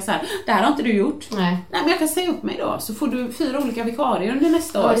läroplanen och pekar så här: det här har inte du gjort. Nej, men jag kan säga upp mig då, så får du 4 olika vikarier under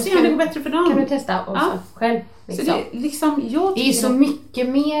nästa år. Se om det går bättre för dem. Kan du testa också själv? Liksom. Så det, liksom, det är så mycket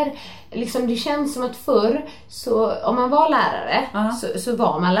mer, liksom, det känns som att förr så, om man var lärare så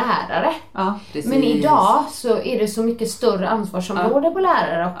var man lärare. Men idag så är det så mycket större ansvarsområde på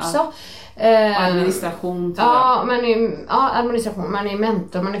lärare också. Administration. Ja, administration. Man är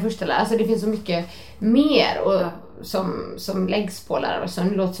mentor, man är första lärare. Alltså det finns så mycket mer som läggs på lärare. Så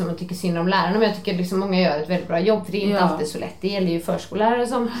det låter som att man tycker synd om lärarna. Men jag tycker liksom många gör ett väldigt bra jobb. För det är inte alltid så lätt. Det gäller ju förskollärare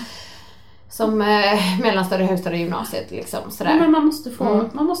som mellanstadie, högstadie, gymnasiet liksom sådär. Men man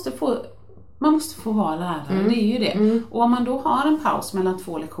måste få vara lärare, det är ju det. Och om man då har en paus mellan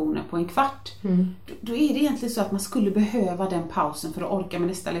 2 lektioner på en kvart, då är det egentligen så att man skulle behöva den pausen för att orka med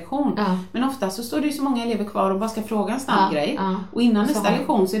nästa lektion. Men ofta så står det ju så många elever kvar och bara ska fråga en snabb grej. Och innan nästa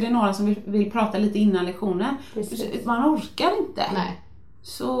lektion så är det några som vill prata lite innan lektionen. Man orkar inte. Nej.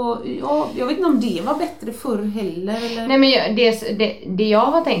 Så jag vet inte om det var bättre förr heller. Eller? Nej, men det jag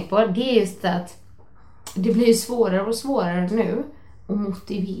har tänkt på, det är just att det blir svårare och svårare nu att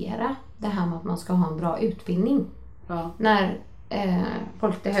motivera det här med att man ska ha en bra utbildning. När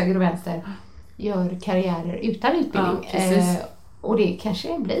folk till höger och vänster gör karriärer utan utbildning. Och det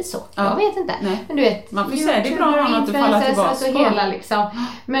kanske blir så. Jag vet inte. Nej. Men du vet, man får säga det är bra att ha något att falla tillbaka alltså hela liksom.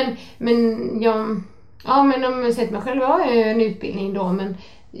 Men om jag säger mig själv, jag har en utbildning då, men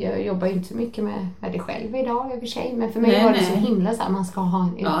jag jobbar ju inte så mycket med det själv idag i och för sig. Men för mig var det så himla så att man ska ha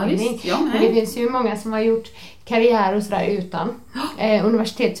en utbildning. Men det finns ju många som har gjort karriär och sådär utan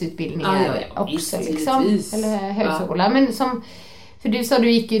universitetsutbildningar också liksom. Eller högskola. Men som, för du sa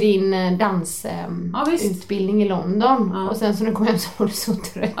du gick ju din dansutbildning i London. Och sen så när du kom hem så var du så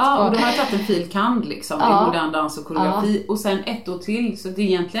trött. Ja, och då har jag tagit en filkand liksom i modern dans och koreografi. Och sen 1 år till. Så det är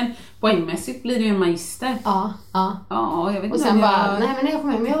egentligen poängmässigt blir det ju en magister. Jag vet inte. Och sen bara, nej men när jag kom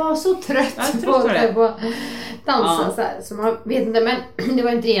hem, jag var så trött på dansa så här. Så man vet inte, men det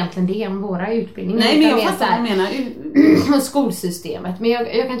var inte egentligen det om våra utbildningar. Nej, men jag fattar vad du menar. Skolsystemet. Men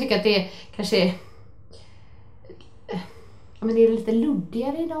jag kan tycka att det kanske men det är lite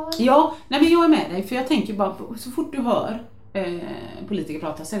luddigare idag. Ja, nej men jag är med dig. För jag tänker bara, så fort du hör politiker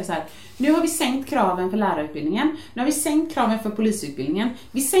prata så är det så här. Nu har vi sänkt kraven för lärarutbildningen. Nu har vi sänkt kraven för polisutbildningen.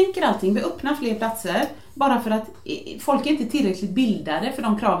 Vi sänker allting, vi öppnar fler platser. Bara för att folk är inte tillräckligt bildade för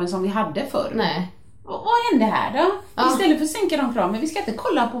de kraven som vi hade förr. Nej. Och vad hände här då? Istället för att sänka de kraven, vi ska inte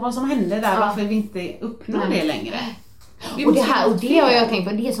kolla på vad som hände där, varför vi inte uppnår det längre. Och det har jag tänkt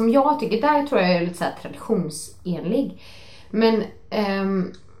på. Det som jag tycker, där tror jag är lite så här traditionsenlig. Men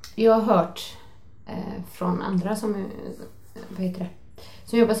jag har hört från andra som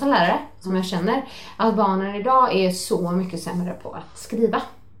jobbar som lärare, som jag känner, att barnen idag är så mycket sämre på att skriva.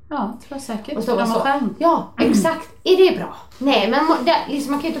 Ja, tror jag säkert. Och så, ja, exakt. Är det bra? Nej, men man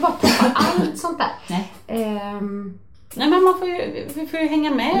kan ju inte bara ta allt sånt där. Nej. Nej, men man får ju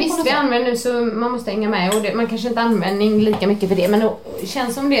hänga med. Visst, vi använder nu så man måste hänga med. Och man kanske inte använder lika mycket för det. Men det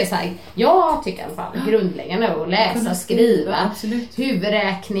känns som det är så här. Jag tycker i alla fall grundläggande att läsa, skriva,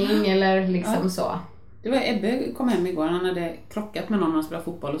 huvudräkning eller liksom så. Det var Ebbe kom hem igår. Han hade krockat med någon och spelat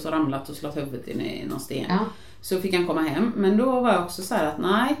fotboll och så ramlat och slått huvudet i någon sten. Så fick han komma hem. Men då var jag också så här att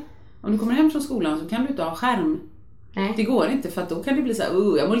nej, om du kommer hem från skolan så kan du inte ha skärm. Nej. Det går inte, för att då kan det bli så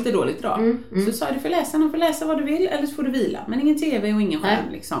här, jag mår lite dåligt idag. Så sa du får läsa vad du vill, eller så får du vila. Men ingen tv och ingen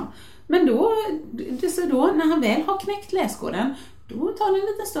skärm liksom. Men då när han väl har knäckt läskoden, då tar det en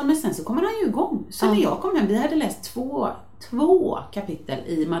liten stund, men sen så kommer han ju igång. Så när jag kom hem, vi hade läst två kapitel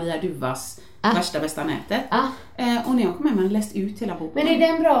i Maria Duvas Värsta bästa nätet. Och när jag kom hem hade jag läst ut hela boken. Men är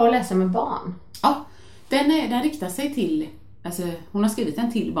den bra att läsa med barn? Ja, den riktar sig till... Alltså, hon har skrivit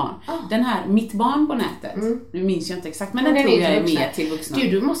den till barn. Den här, Mitt barn på nätet. Nu minns jag inte exakt, men den tror jag är mer till vuxna.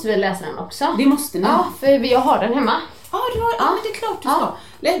 Du måste väl läsa den också? Det måste ni. Ja, för jag har den hemma. Ja, men det är klart du ska.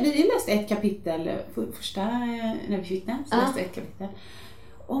 Vi läste ett kapitel första, när vi fick den, så läste ett kapitel.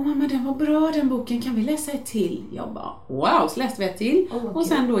 Mamma, den var bra den boken, kan vi läsa ett till? Jag bara, wow, så läste vi ett till. Och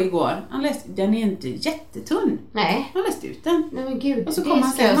sen då igår, den är inte jättetunn. Nej. Han läste ut den. Nej men gud. Och så kommer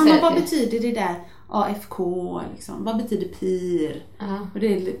han säga, mamma, vad betyder det där? AFK liksom. Vad betyder PIR? Och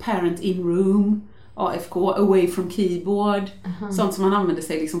det är parent in room. AFK, away from keyboard. Sånt som man använder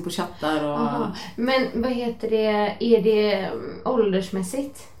sig liksom på chattar och... Men vad heter det? Är det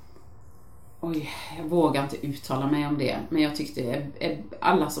åldersmässigt? Oj, jag vågar inte uttala mig om det. Men jag tyckte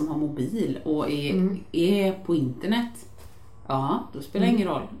alla som har mobil och är på internet, då spelar det ingen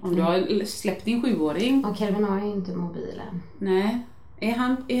roll. Om du har släppt din 7-åring. Och Kevin har ju inte mobilen. Nej.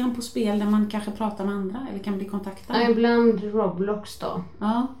 Är han på spel där man kanske pratar med andra eller kan bli kontaktad? Ja, ibland Roblox då.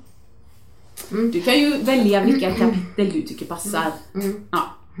 Ja. Du kan ju välja vilka kapitel du tycker passar.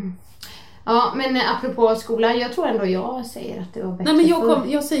 Ja, men apropå skolan, jag tror ändå jag säger att det var bättre. Nej,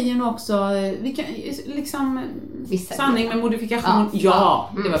 men jag säger nog också vi kan, liksom sanning med modifikation. Ja,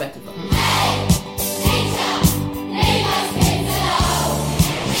 det var bättre för.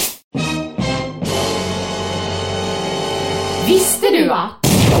 Visste du att?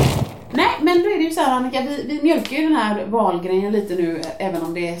 Nej, Men då är det ju så här, Annika, vi mjölkar ju den här valgrejen lite nu, även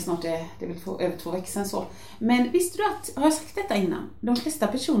om det snart är väl över 2 veckor sedan så. Men visste du att, har jag sagt detta innan? De flesta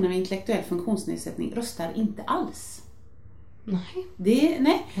personer med intellektuell funktionsnedsättning röstar inte alls.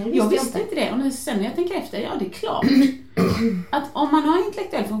 Nej. Jag visste inte det. Och nu sen när jag tänker efter, ja det är klart. Att om man har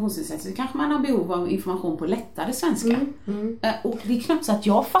intellektuell funktionsnedsättning så kanske man har behov av information på lättare svenska. Och det är knappt så att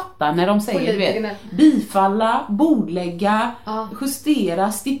jag fattar när de säger, du vet, bifalla, bordlägga,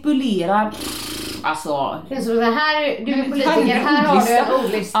 justera, stipulera. Alltså, det är så här, du är politiker, här har du en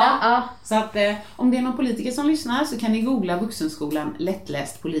ordlista. Så att om det är någon politiker som lyssnar så kan ni googla Vuxenskolan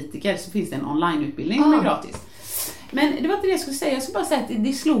lättläst politiker, så finns det en onlineutbildning som är gratis. Men det var inte det jag skulle säga. Jag skulle bara säga att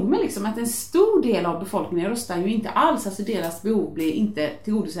det slog mig liksom att en stor del av befolkningen röstar ju inte alls. Alltså deras behov blir inte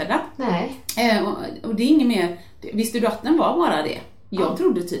tillgodosedda. Nej. Och det är inget mer. Visste du att den var bara det? Jag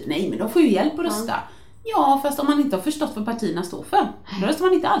trodde typ, nej men de får ju hjälp att rösta. Ja, fast om man inte har förstått vad partierna står för, då röstar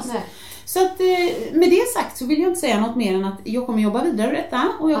man inte alls. Nej. Så att med det sagt så vill jag inte säga något mer än att jag kommer jobba vidare med detta.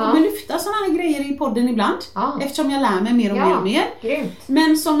 Och jag kommer lyfta sådana här grejer i podden ibland. Eftersom jag lär mig mer och mer och mer. Grymt.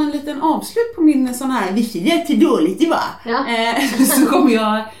 Men som en liten avslut på min sån här, visst är det till dåligt va? Så kommer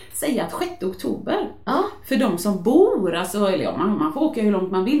jag säga att 6 oktober. För de som bor, alltså, eller ja, man får åka hur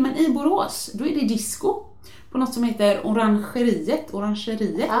långt man vill. Men i Borås, då är det disco. På något som heter Orangeriet. Och då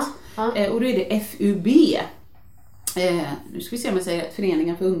är det FUB. Nu ska vi se om jag säger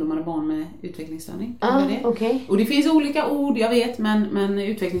Föreningen för ungdomar och barn med utvecklingsstörning. Okay. Och det finns olika ord, jag vet, men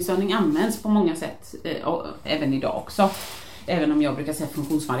utvecklingsstörning används på många sätt, även idag också. Även om jag brukar säga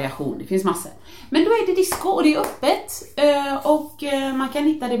funktionsvariation, det finns massor. Men då är det disco och det är öppet. Och man kan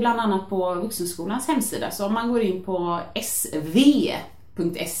hitta det bland annat på Vuxenskolans hemsida. Så om man går in på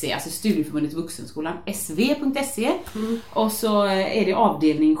SV.se, alltså Studieförbundet Vuxenskolan, sv.se, och så är det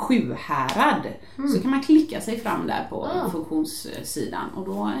avdelning Sjuhärad. Så kan man klicka sig fram där på funktionssidan och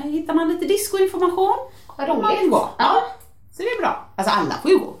då hittar man lite discoinformation. Vad roligt. Så det är bra. Alltså alla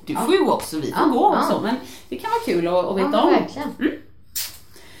får ju gå. Du får ju gå också, vi får gå också. Men det kan vara kul att veta om. Verkligen.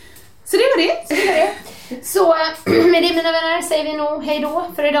 Så det var det. Så med det, mina vänner, säger vi nog hej då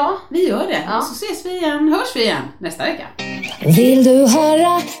för idag. Vi gör det. Och så hörs vi igen nästa vecka. Vill du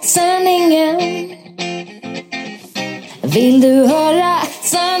höra sanningen? Vill du höra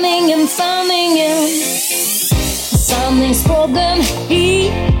sanningen? Sanningspodden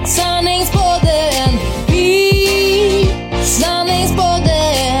i Sanningspodden i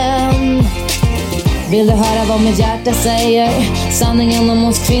Sanningspodden. Vill du höra vad mitt hjärta säger? Sanningen om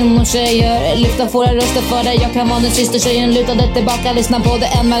oss kvinnor, tjejer. Lyfta våra röster för dig. Jag kan vara den sista tjejen, lutade tillbaka. Lyssna på det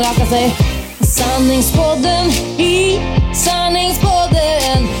än man rakar sig. Sanningspodden i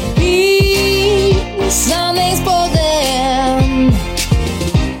Sanningspodden i Sanningspodden.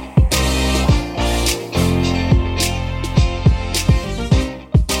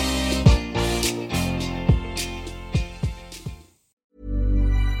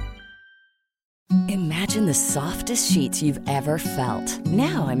 Imagine the softest sheets you've ever felt.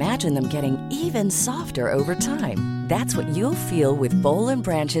 Now imagine them getting even softer over time. That's what you'll feel with Boll &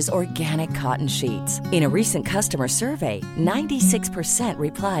 Branch's organic cotton sheets. In a recent customer survey, 96%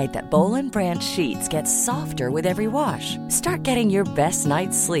 replied that Boll & Branch sheets get softer with every wash. Start getting your best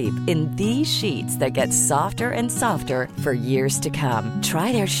night's sleep in these sheets that get softer and softer for years to come.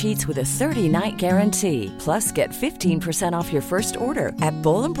 Try their sheets with a 30-night guarantee. Plus, get 15% off your first order at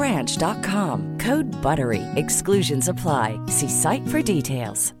bollandbranch.com. Code BUTTERY. Exclusions apply. See site for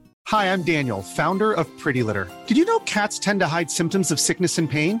details. Hi, I'm Daniel, founder of Pretty Litter. Did you know cats tend to hide symptoms of sickness and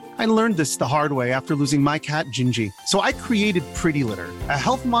pain? I learned this the hard way after losing my cat, Gingy. So I created Pretty Litter, a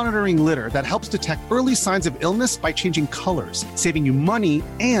health monitoring litter that helps detect early signs of illness by changing colors, saving you money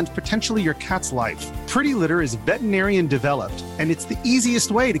and potentially your cat's life. Pretty Litter is veterinarian developed, and it's the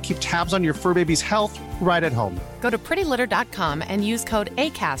easiest way to keep tabs on your fur baby's health right at home. Go to prettylitter.com and use code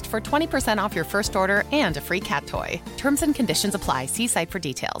ACAST for 20% off your first order and a free cat toy. Terms and conditions apply. See site for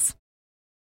details.